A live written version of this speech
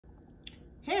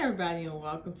Hey everybody, and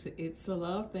welcome to It's a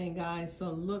Love Thing, guys. So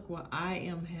look what I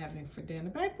am having for dinner.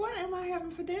 Babe, what am I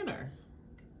having for dinner?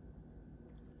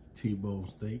 T-bone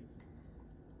steak,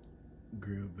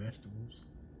 grilled vegetables,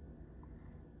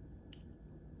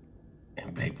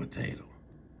 and baked potato.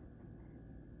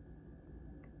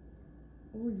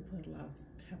 Oh, you put a lot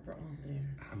of pepper on there.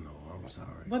 I know, I'm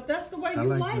sorry. But that's the way you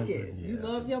like it. Yeah, you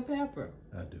love your pepper.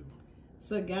 I do.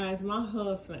 So guys, my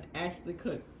husband actually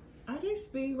cooked. Are they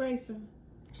speed racing?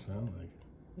 Sound like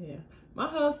it. Yeah. My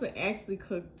husband actually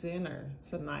cooked dinner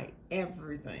tonight.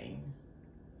 Everything.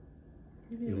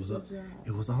 It was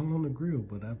all on the grill,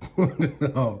 but I put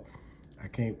it all. I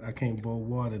can't boil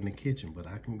water in the kitchen, but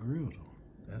I can grill them.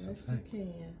 That's a fact. Yes, you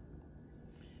can.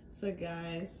 So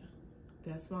guys,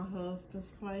 that's my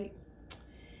husband's plate.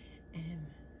 And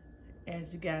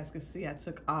as you guys can see, I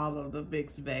took all of the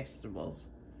mixed vegetables.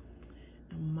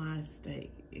 And my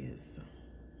steak is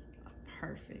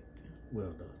perfect.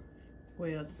 Well done.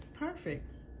 Well, perfect.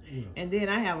 Yeah. And then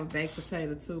I have a baked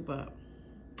potato too, but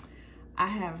I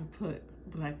haven't put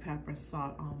black pepper and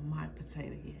salt on my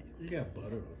potato yet. You got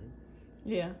butter on it.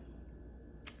 Yeah.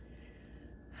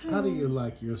 How do you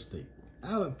like your steak?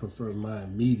 I would prefer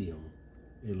mine medium.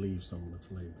 It leaves some of the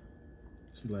flavor.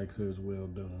 She likes hers well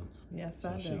done. Yes, so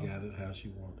I do. She got it how she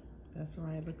wanted. That's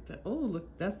right. Look at that. Oh, look,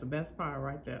 that's the best part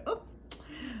right there. Oh.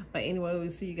 But anyway, we'll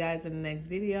see you guys in the next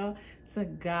video. So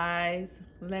guys,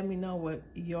 let me know what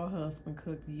your husband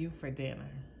cooked you for dinner.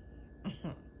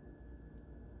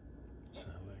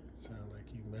 Sound like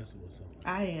you messing with somebody.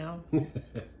 I am.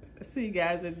 See you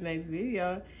guys in the next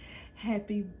video.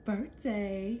 Happy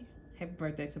birthday. Happy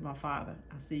birthday to my father.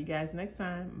 I'll see you guys next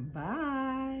time.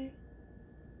 Bye.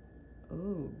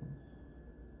 Ooh.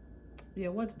 Yeah,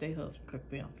 what did their husband cook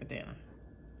them for dinner?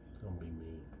 It's gonna be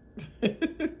mean.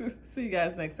 See you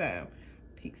guys next time.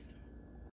 Peace.